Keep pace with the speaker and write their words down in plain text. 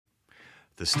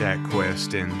The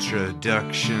StatQuest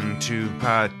introduction to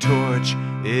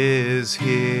PyTorch is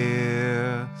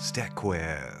here.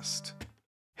 StatQuest.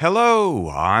 Hello,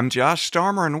 I'm Josh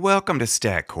Starmer and welcome to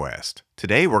StatQuest.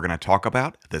 Today we're going to talk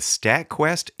about the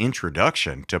StatQuest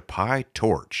introduction to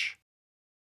PyTorch.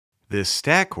 This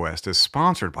StatQuest is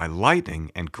sponsored by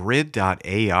Lightning and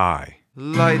Grid.ai.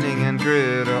 Lightning and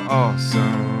Grid are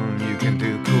awesome. You can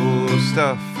do cool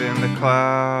stuff in the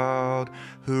cloud.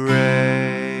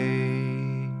 Hooray!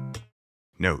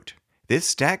 Note,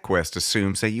 this StatQuest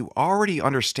assumes that you already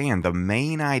understand the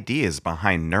main ideas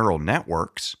behind neural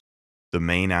networks, the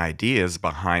main ideas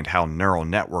behind how neural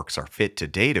networks are fit to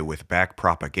data with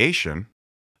backpropagation,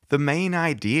 the main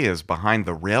ideas behind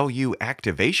the ReLU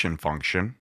activation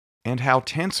function, and how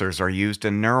tensors are used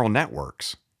in neural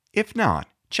networks. If not,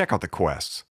 check out the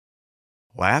quests.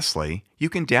 Lastly, you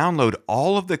can download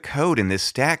all of the code in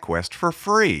this StatQuest for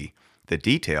free. The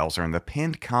details are in the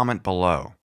pinned comment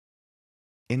below.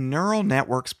 In Neural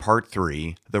Networks Part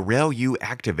 3, the ReLU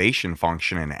activation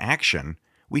function in action,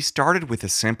 we started with a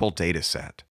simple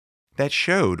dataset that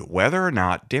showed whether or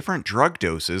not different drug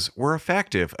doses were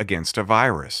effective against a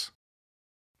virus.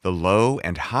 The low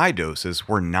and high doses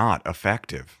were not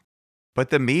effective, but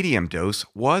the medium dose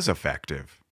was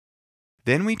effective.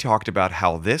 Then we talked about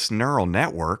how this neural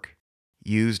network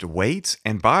used weights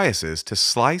and biases to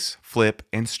slice, flip,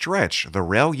 and stretch the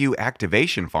ReLU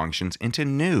activation functions into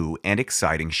new and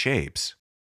exciting shapes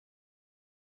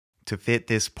to fit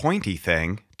this pointy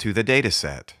thing to the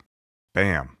dataset.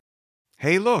 Bam.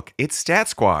 Hey look, it's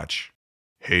StatSquatch.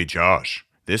 Hey Josh,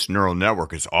 this neural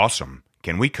network is awesome.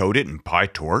 Can we code it in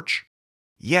PyTorch?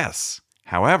 Yes.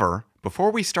 However,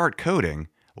 before we start coding,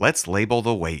 let's label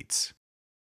the weights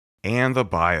and the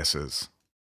biases.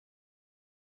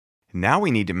 Now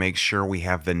we need to make sure we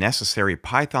have the necessary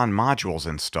Python modules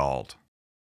installed.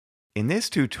 In this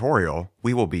tutorial,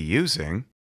 we will be using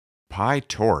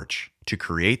PyTorch to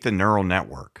create the neural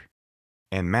network,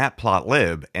 and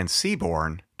Matplotlib and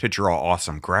Seaborn to draw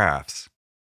awesome graphs.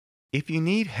 If you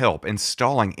need help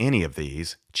installing any of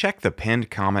these, check the pinned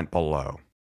comment below.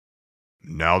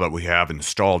 Now that we have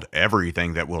installed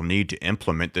everything that we'll need to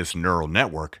implement this neural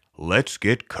network, let's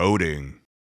get coding.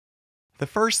 The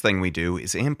first thing we do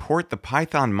is import the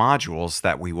Python modules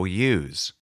that we will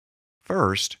use.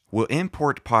 First, we'll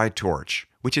import PyTorch,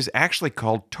 which is actually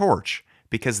called Torch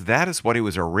because that is what it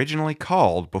was originally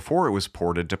called before it was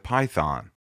ported to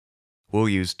Python. We'll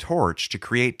use Torch to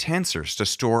create tensors to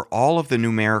store all of the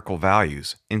numerical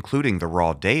values, including the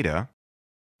raw data,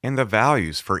 and the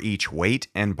values for each weight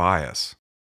and bias.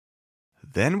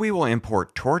 Then we will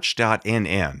import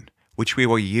torch.nn, which we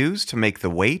will use to make the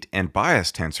weight and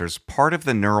bias tensors part of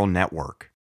the neural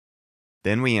network.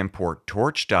 Then we import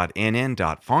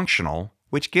torch.nn.functional,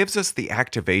 which gives us the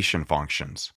activation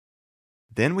functions.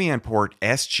 Then we import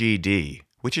SGD,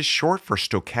 which is short for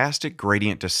stochastic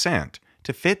gradient descent,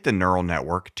 to fit the neural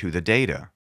network to the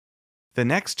data. The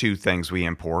next two things we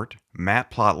import,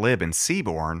 Matplotlib and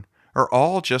Seaborn, are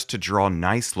all just to draw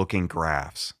nice-looking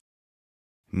graphs.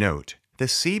 Note, the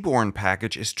Seaborn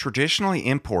package is traditionally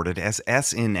imported as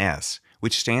SNS,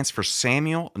 which stands for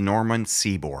Samuel Norman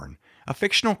Seaborn, a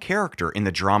fictional character in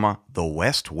the drama The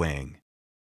West Wing.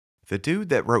 The dude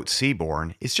that wrote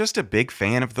Seaborn is just a big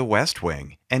fan of The West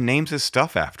Wing and names his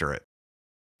stuff after it.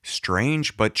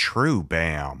 Strange but true,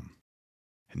 bam!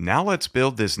 Now let's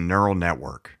build this neural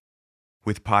network.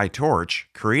 With PyTorch,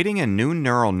 creating a new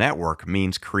neural network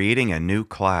means creating a new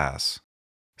class.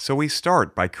 So we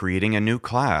start by creating a new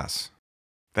class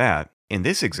that, in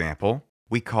this example,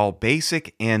 we call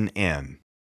BasicNN.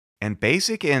 And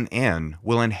BasicNN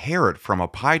will inherit from a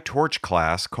PyTorch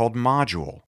class called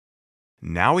Module.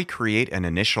 Now we create an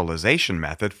initialization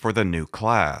method for the new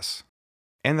class.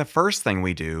 And the first thing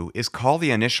we do is call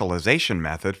the initialization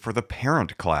method for the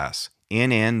parent class,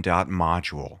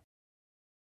 nn.module.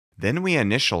 Then we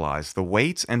initialize the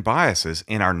weights and biases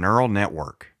in our neural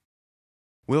network.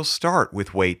 We'll start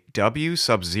with weight W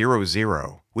sub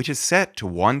 00, which is set to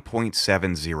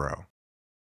 1.70.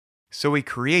 So we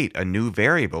create a new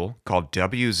variable called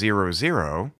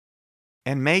W00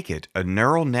 and make it a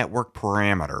neural network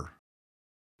parameter.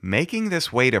 Making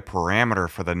this weight a parameter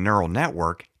for the neural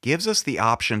network gives us the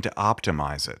option to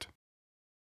optimize it.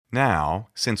 Now,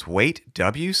 since weight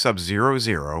W sub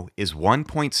 00 is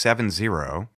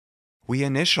 1.70, we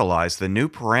initialize the new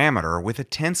parameter with a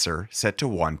tensor set to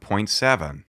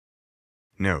 1.7.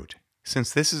 Note,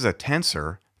 since this is a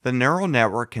tensor, the neural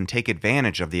network can take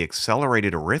advantage of the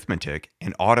accelerated arithmetic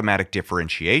and automatic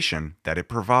differentiation that it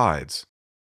provides.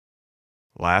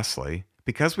 Lastly,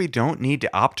 because we don't need to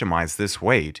optimize this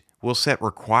weight, we'll set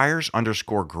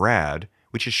requires_grad,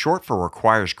 which is short for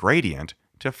requires gradient,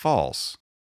 to false.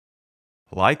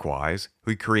 Likewise,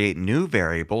 we create new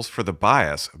variables for the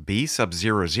bias b sub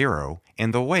 00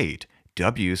 and the weight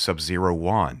w sub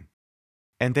 01.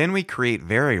 And then we create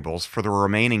variables for the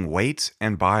remaining weights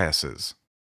and biases.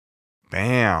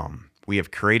 Bam! We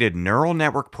have created neural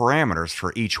network parameters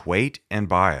for each weight and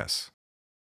bias.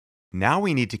 Now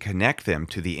we need to connect them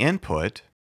to the input,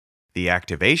 the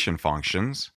activation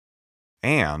functions,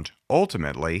 and,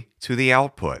 ultimately, to the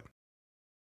output.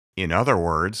 In other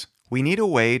words, we need a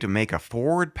way to make a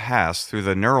forward pass through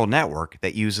the neural network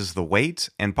that uses the weights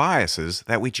and biases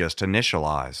that we just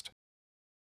initialized.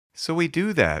 So we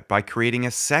do that by creating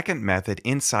a second method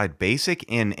inside basic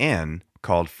NN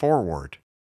called forward.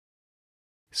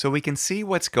 So we can see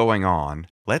what's going on,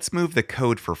 let's move the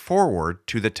code for forward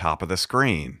to the top of the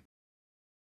screen.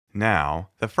 Now,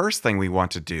 the first thing we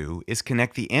want to do is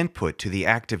connect the input to the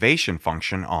activation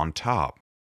function on top.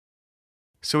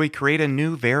 So we create a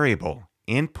new variable,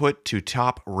 input to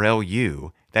top rel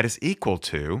u, that is equal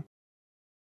to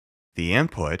the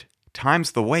input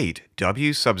times the weight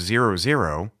w sub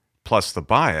 00 plus the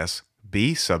bias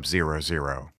b sub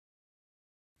 00.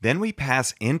 Then we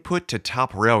pass input to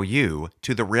top rel u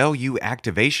to the rel u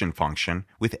activation function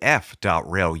with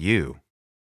f.relu.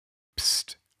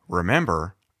 Psst,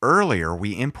 remember, earlier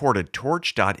we imported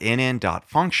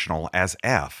torch.nn.functional as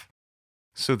f,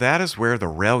 so that is where the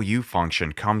rel u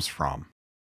function comes from.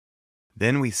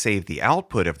 Then we save the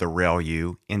output of the rel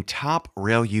u in top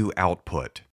rel u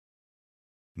output.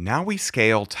 Now we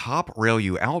scale top rel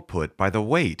u output by the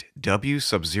weight w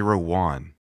sub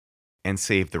 01 and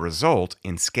save the result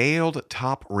in scaled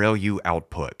top rel u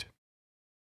output.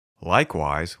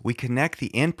 Likewise, we connect the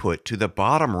input to the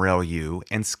bottom rel u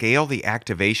and scale the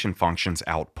activation function's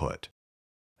output.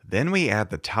 Then we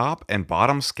add the top and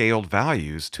bottom scaled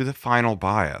values to the final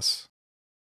bias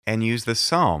and use the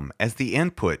sum as the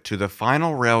input to the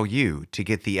final rel u to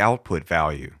get the output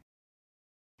value.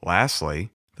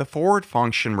 Lastly, the forward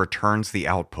function returns the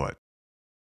output.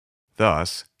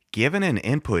 Thus, given an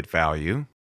input value,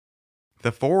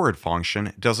 the forward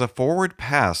function does a forward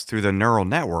pass through the neural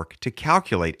network to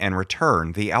calculate and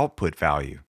return the output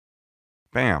value.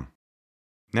 Bam!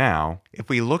 Now, if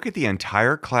we look at the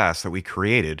entire class that we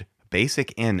created,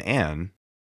 basic NN,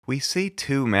 we see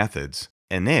two methods,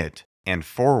 init and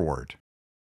forward.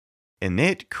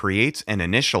 Init creates and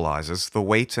initializes the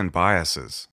weights and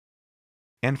biases.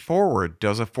 And forward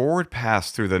does a forward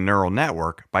pass through the neural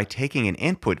network by taking an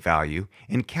input value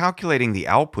and calculating the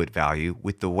output value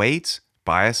with the weights,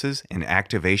 biases, and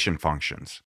activation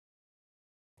functions.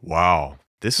 Wow,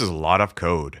 this is a lot of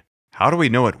code. How do we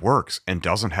know it works and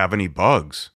doesn't have any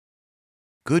bugs?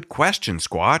 Good question,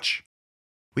 Squatch.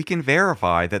 We can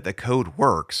verify that the code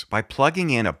works by plugging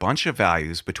in a bunch of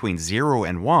values between 0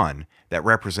 and 1 that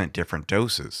represent different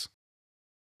doses,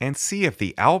 and see if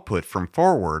the output from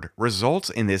forward results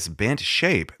in this bent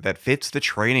shape that fits the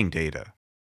training data.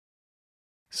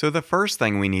 So the first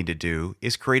thing we need to do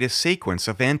is create a sequence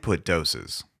of input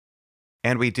doses.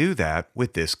 And we do that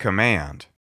with this command.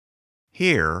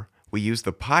 Here, we use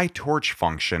the PyTorch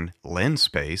function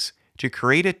linspace to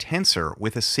create a tensor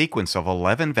with a sequence of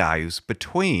 11 values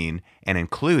between and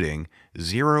including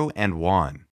 0 and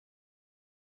 1.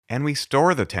 And we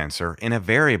store the tensor in a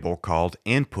variable called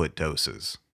input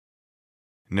doses.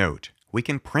 Note, we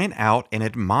can print out and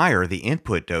admire the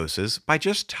input doses by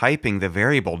just typing the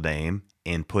variable name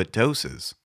input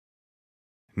doses.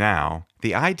 Now,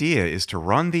 the idea is to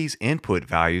run these input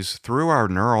values through our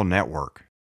neural network.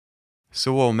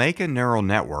 So we'll make a neural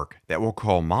network that we'll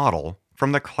call model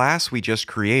from the class we just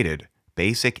created,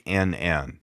 basic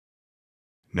NN.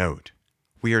 Note,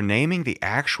 we are naming the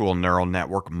actual neural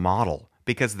network model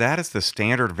because that is the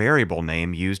standard variable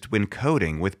name used when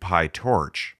coding with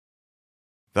PyTorch.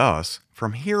 Thus,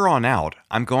 from here on out,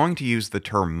 I'm going to use the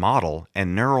term model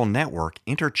and neural network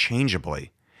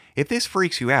interchangeably. If this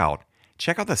freaks you out,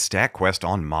 check out the StatQuest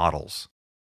on models.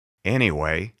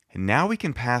 Anyway, now we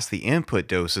can pass the input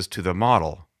doses to the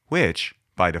model, which,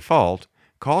 by default,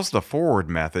 calls the forward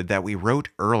method that we wrote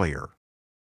earlier.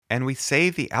 And we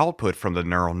save the output from the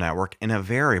neural network in a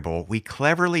variable we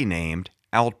cleverly named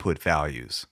output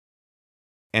values.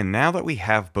 And now that we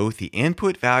have both the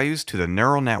input values to the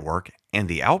neural network and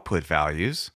the output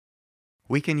values,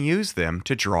 we can use them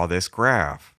to draw this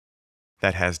graph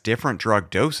that has different drug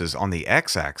doses on the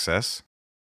x-axis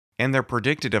and their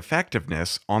predicted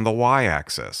effectiveness on the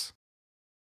y-axis.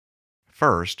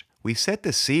 First, we set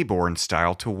the Seaborn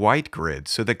style to white grid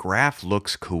so the graph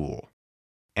looks cool.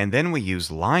 And then we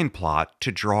use line plot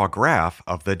to draw a graph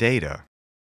of the data.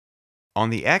 On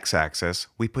the x-axis,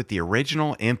 we put the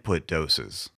original input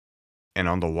doses. And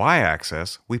on the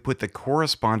y-axis, we put the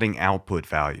corresponding output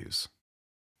values.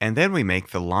 And then we make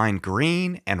the line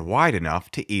green and wide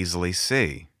enough to easily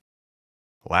see.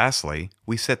 Lastly,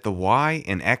 we set the y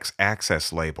and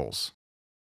x-axis labels.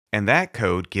 And that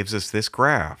code gives us this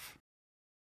graph.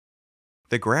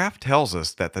 The graph tells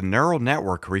us that the neural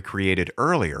network we created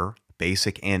earlier,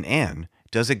 basic NN,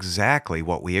 does exactly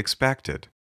what we expected.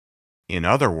 In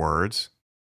other words,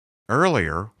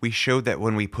 earlier we showed that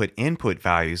when we put input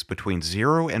values between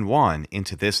 0 and 1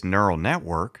 into this neural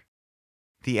network,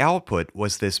 the output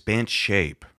was this bent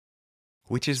shape,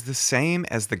 which is the same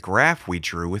as the graph we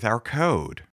drew with our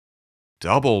code.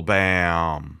 Double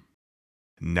bam!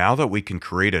 Now that we can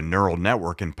create a neural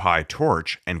network in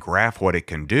PyTorch and graph what it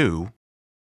can do,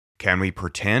 can we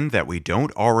pretend that we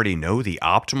don't already know the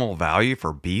optimal value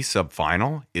for b sub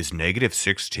final is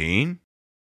 -16?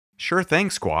 Sure thing,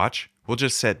 Squatch. We'll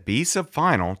just set b sub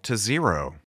final to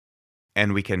 0.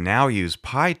 And we can now use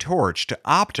PyTorch to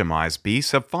optimize b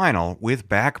sub final with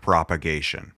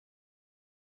backpropagation.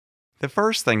 The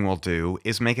first thing we'll do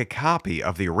is make a copy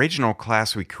of the original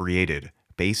class we created,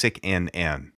 basic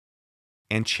NN,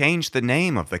 and change the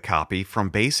name of the copy from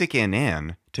basic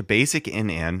NN to basic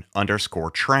NN underscore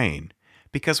train,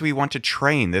 because we want to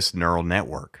train this neural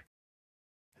network.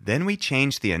 Then we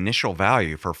change the initial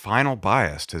value for final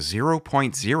bias to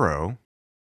 0.0,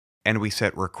 and we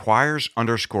set requires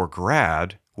underscore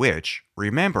grad, which,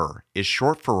 remember, is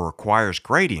short for requires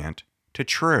gradient, to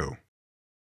true.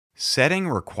 Setting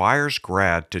requires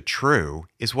grad to true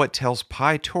is what tells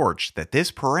PyTorch that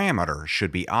this parameter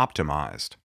should be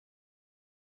optimized.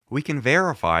 We can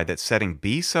verify that setting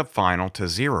b sub final to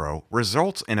 0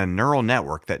 results in a neural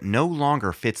network that no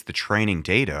longer fits the training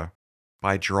data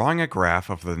by drawing a graph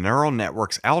of the neural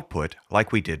network's output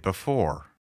like we did before.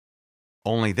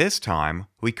 Only this time,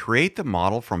 we create the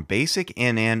model from basic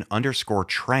NN underscore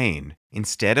train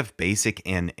instead of basic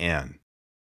NN.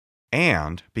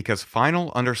 And because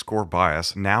final underscore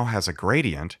bias now has a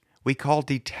gradient, we call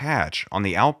detach on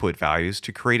the output values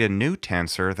to create a new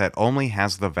tensor that only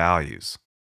has the values.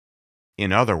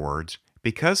 In other words,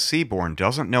 because Seaborn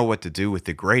doesn't know what to do with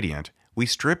the gradient, we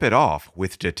strip it off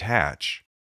with detach.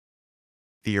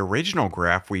 The original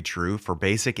graph we drew for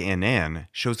basic NN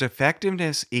shows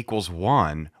effectiveness equals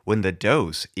 1 when the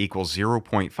dose equals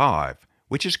 0.5,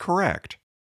 which is correct.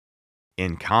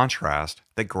 In contrast,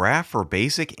 the graph for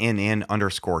basic NN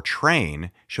underscore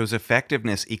train shows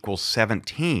effectiveness equals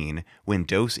 17 when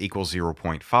dose equals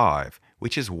 0.5,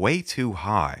 which is way too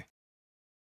high.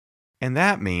 And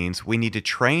that means we need to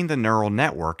train the neural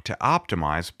network to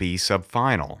optimize b sub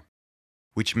final,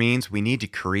 which means we need to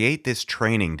create this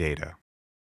training data.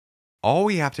 All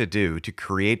we have to do to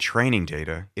create training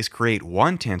data is create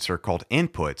one tensor called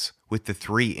inputs with the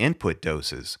 3 input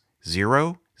doses,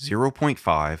 0,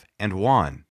 0.5, and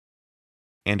 1,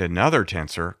 and another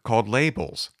tensor called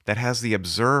labels that has the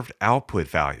observed output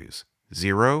values,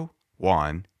 0,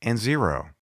 1, and 0.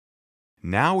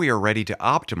 Now we are ready to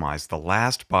optimize the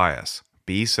last bias,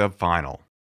 b sub final.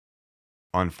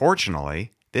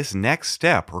 Unfortunately, this next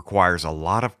step requires a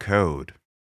lot of code.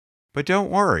 But don't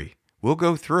worry, we'll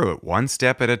go through it one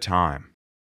step at a time.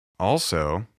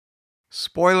 Also,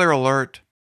 spoiler alert,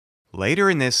 later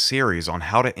in this series on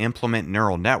how to implement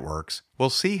neural networks, we'll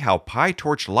see how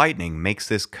PyTorch Lightning makes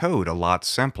this code a lot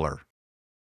simpler.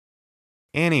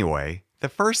 Anyway, the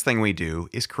first thing we do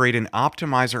is create an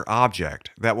optimizer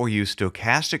object that will use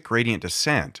stochastic gradient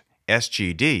descent,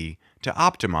 SGD, to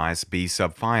optimize b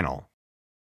sub final.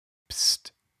 Psst!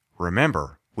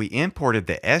 Remember, we imported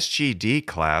the SGD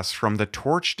class from the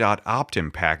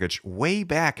torch.optim package way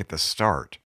back at the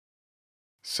start.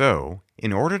 So,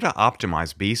 in order to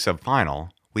optimize b sub final,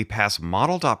 we pass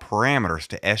model.parameters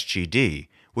to SGD,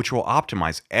 which will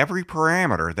optimize every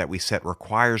parameter that we set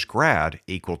requires grad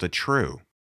equal to true.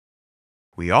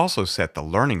 We also set the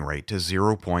learning rate to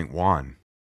 0.1.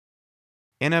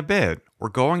 In a bit, we're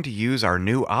going to use our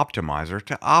new optimizer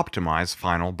to optimize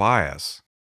final bias.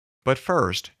 But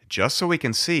first, just so we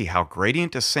can see how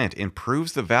gradient descent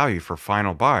improves the value for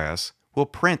final bias, we'll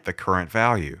print the current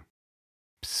value.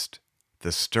 Psst!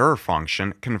 The stir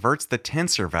function converts the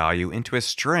tensor value into a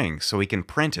string so we can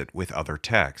print it with other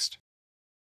text.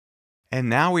 And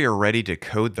now we are ready to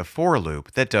code the for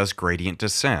loop that does gradient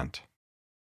descent.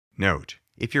 Note,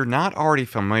 if you're not already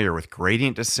familiar with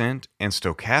gradient descent and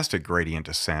stochastic gradient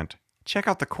descent, check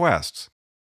out the quests.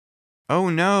 Oh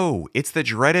no, it's the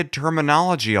dreaded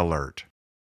terminology alert.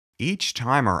 Each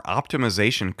time our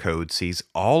optimization code sees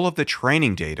all of the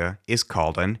training data is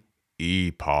called an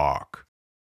epoch.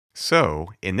 So,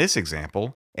 in this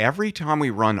example, every time we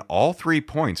run all 3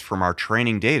 points from our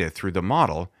training data through the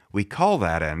model, we call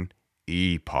that an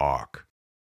epoch.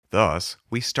 Thus,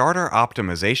 we start our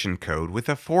optimization code with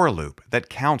a for loop that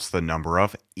counts the number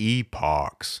of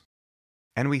epochs.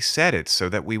 And we set it so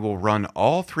that we will run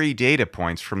all 3 data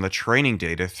points from the training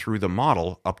data through the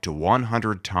model up to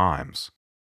 100 times.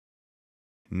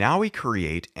 Now we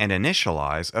create and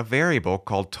initialize a variable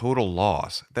called total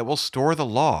loss that will store the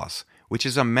loss, which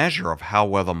is a measure of how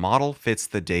well the model fits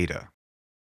the data.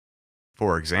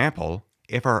 For example,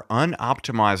 if our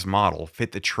unoptimized model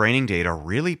fit the training data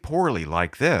really poorly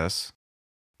like this,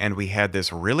 and we had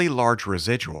this really large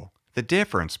residual, the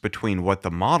difference between what the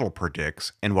model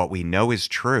predicts and what we know is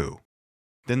true,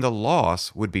 then the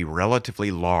loss would be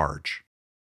relatively large.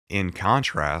 In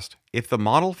contrast, if the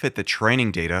model fit the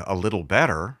training data a little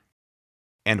better,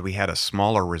 and we had a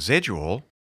smaller residual,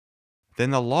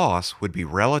 then the loss would be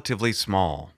relatively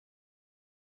small.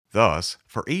 Thus,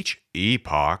 for each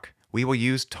epoch, we will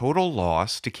use total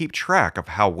loss to keep track of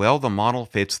how well the model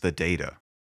fits the data.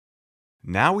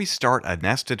 Now we start a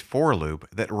nested for loop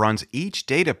that runs each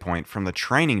data point from the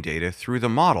training data through the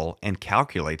model and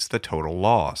calculates the total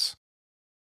loss.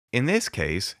 In this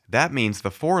case, that means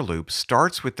the for loop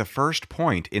starts with the first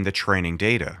point in the training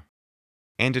data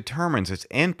and determines its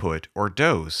input or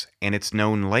dose and its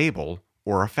known label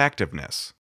or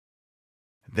effectiveness.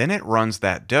 Then it runs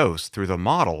that dose through the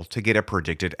model to get a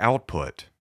predicted output.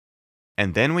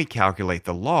 And then we calculate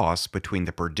the loss between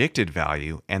the predicted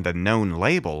value and the known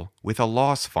label with a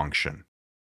loss function.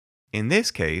 In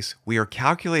this case, we are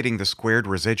calculating the squared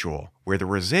residual, where the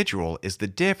residual is the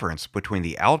difference between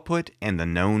the output and the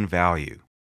known value.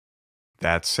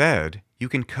 That said, you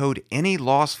can code any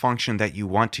loss function that you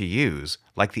want to use,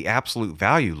 like the absolute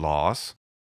value loss,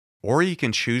 or you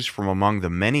can choose from among the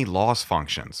many loss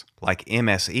functions, like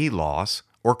MSE loss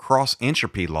or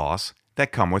cross-entropy loss,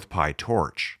 that come with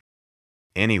PyTorch.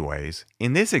 Anyways,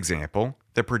 in this example,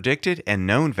 the predicted and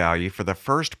known value for the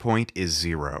first point is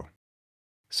 0.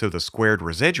 So the squared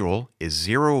residual is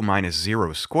 0 minus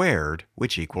 0 squared,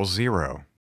 which equals 0.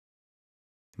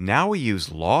 Now we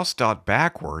use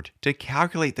loss.backward to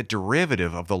calculate the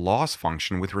derivative of the loss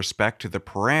function with respect to the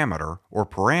parameter or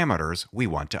parameters we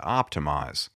want to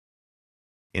optimize.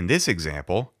 In this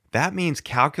example, that means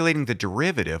calculating the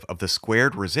derivative of the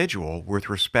squared residual with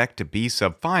respect to b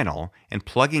sub final and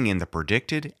plugging in the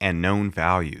predicted and known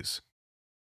values.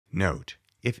 Note,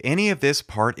 if any of this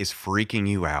part is freaking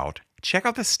you out, check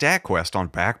out the StatQuest on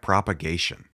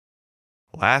backpropagation.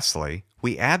 Lastly,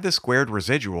 we add the squared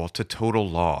residual to total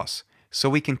loss, so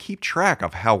we can keep track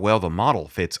of how well the model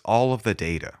fits all of the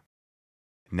data.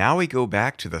 Now we go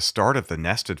back to the start of the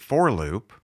nested for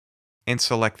loop and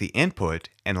select the input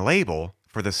and label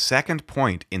for the second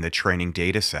point in the training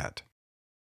dataset.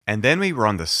 And then we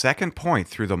run the second point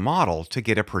through the model to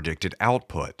get a predicted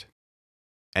output.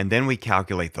 And then we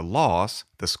calculate the loss,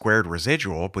 the squared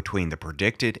residual between the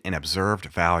predicted and observed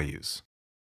values.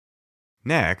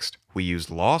 Next, we use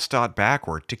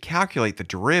loss.backward to calculate the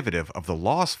derivative of the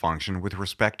loss function with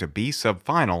respect to b sub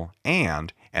final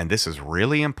and this is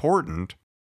really important,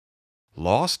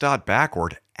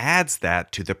 loss.backward adds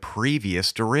that to the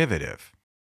previous derivative.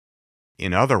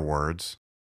 In other words,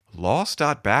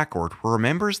 loss.backward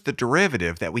remembers the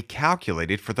derivative that we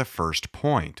calculated for the first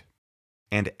point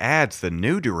and adds the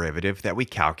new derivative that we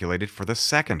calculated for the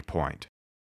second point.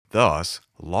 Thus,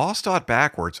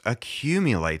 loss.backwards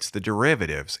accumulates the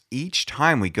derivatives each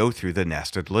time we go through the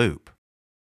nested loop.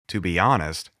 To be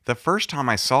honest, the first time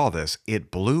I saw this,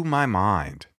 it blew my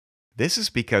mind. This is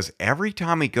because every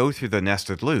time we go through the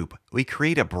nested loop, we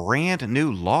create a brand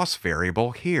new loss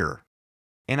variable here.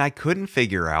 And I couldn't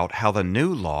figure out how the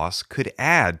new loss could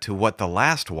add to what the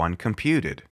last one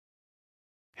computed.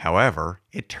 However,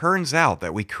 it turns out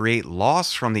that we create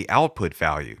loss from the output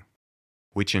value,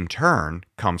 which in turn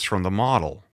comes from the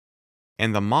model.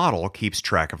 And the model keeps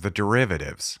track of the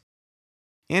derivatives.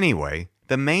 Anyway,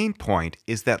 the main point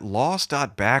is that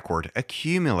loss.backward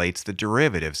accumulates the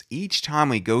derivatives each time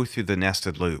we go through the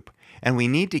nested loop, and we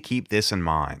need to keep this in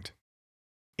mind.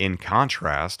 In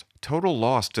contrast, total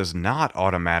loss does not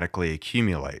automatically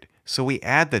accumulate, so we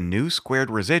add the new squared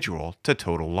residual to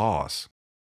total loss.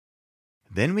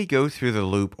 Then we go through the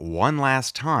loop one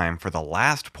last time for the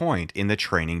last point in the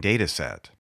training dataset.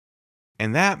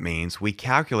 And that means we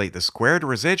calculate the squared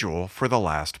residual for the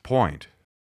last point.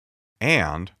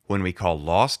 And when we call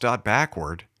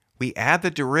loss.backward, we add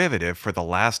the derivative for the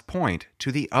last point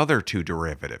to the other two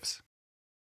derivatives.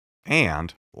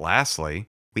 And, lastly,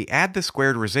 we add the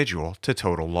squared residual to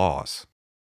total loss.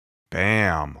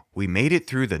 Bam! We made it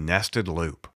through the nested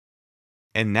loop.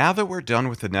 And now that we're done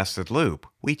with the nested loop,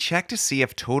 we check to see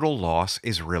if total loss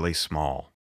is really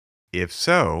small. If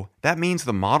so, that means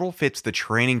the model fits the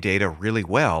training data really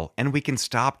well and we can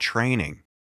stop training.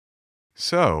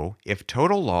 So, if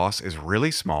total loss is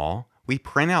really small, we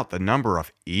print out the number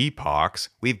of epochs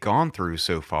we've gone through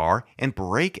so far and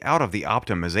break out of the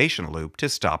optimization loop to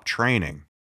stop training.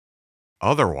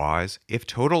 Otherwise, if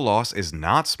total loss is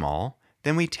not small,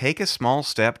 then we take a small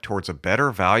step towards a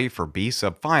better value for B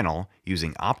sub final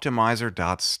using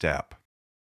optimizer.step.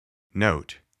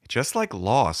 Note, just like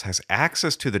loss has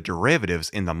access to the derivatives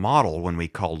in the model when we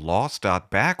call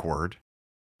loss.backward,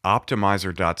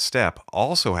 optimizer.step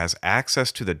also has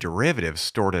access to the derivatives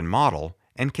stored in model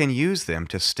and can use them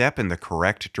to step in the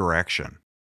correct direction.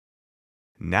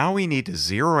 Now we need to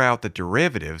zero out the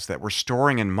derivatives that we're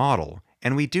storing in model,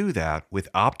 and we do that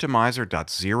with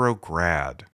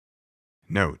optimizer.zeroGrad.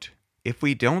 Note, if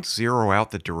we don't zero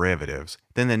out the derivatives,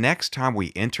 then the next time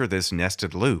we enter this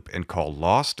nested loop and call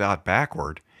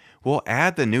loss.backward, we'll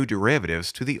add the new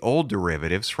derivatives to the old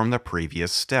derivatives from the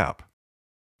previous step.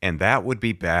 And that would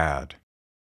be bad.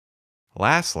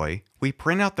 Lastly, we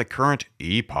print out the current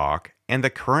epoch and the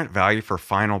current value for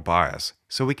final bias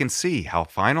so we can see how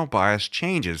final bias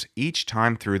changes each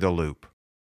time through the loop.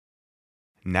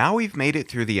 Now we've made it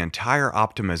through the entire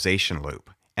optimization loop,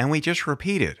 and we just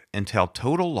repeat it until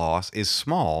total loss is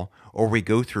small or we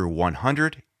go through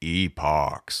 100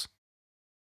 epochs.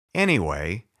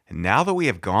 Anyway, now that we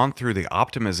have gone through the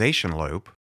optimization loop,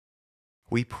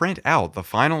 we print out the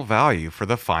final value for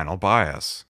the final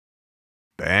bias.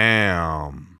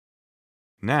 Bam!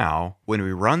 Now, when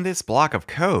we run this block of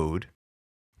code,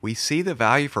 we see the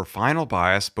value for final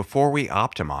bias before we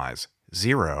optimize,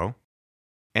 0,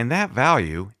 and that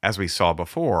value, as we saw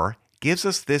before, gives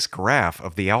us this graph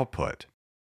of the output.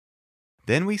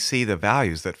 Then we see the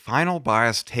values that final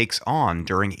bias takes on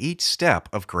during each step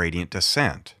of gradient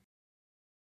descent.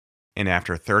 And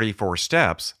after 34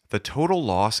 steps, the total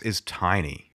loss is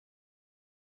tiny.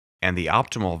 And the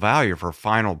optimal value for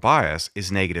final bias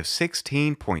is negative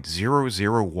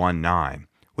 16.0019,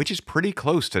 which is pretty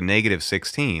close to negative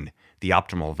 16, the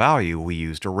optimal value we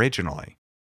used originally.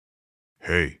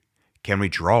 Hey, can we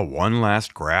draw one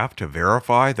last graph to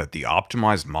verify that the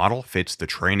optimized model fits the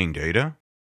training data?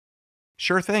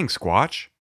 Sure thing, Squatch.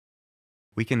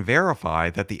 We can verify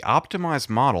that the optimized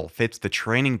model fits the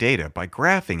training data by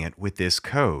graphing it with this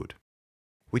code,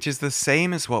 which is the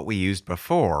same as what we used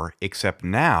before, except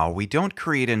now we don't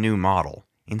create a new model.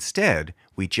 Instead,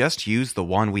 we just use the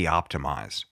one we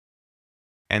optimized.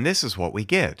 And this is what we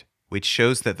get, which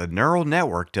shows that the neural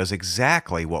network does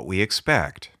exactly what we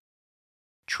expect.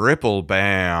 Triple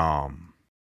bam!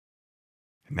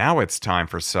 Now it's time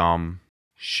for some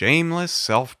shameless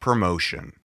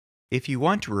self-promotion. If you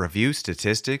want to review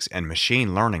statistics and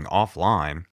machine learning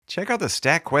offline, check out the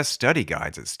StatQuest study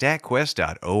guides at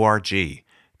statquest.org.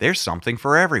 There's something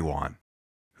for everyone.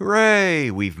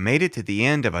 Hooray! We've made it to the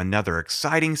end of another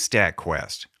exciting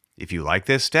StatQuest. If you like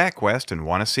this StatQuest and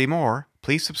want to see more,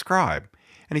 please subscribe.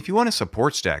 And if you want to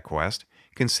support StatQuest,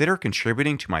 consider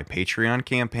contributing to my Patreon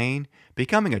campaign,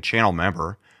 becoming a channel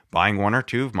member, buying one or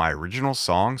two of my original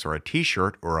songs or a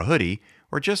t-shirt or a hoodie,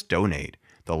 or just donate.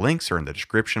 The links are in the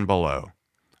description below.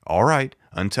 Alright,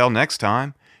 until next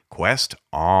time, quest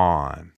on!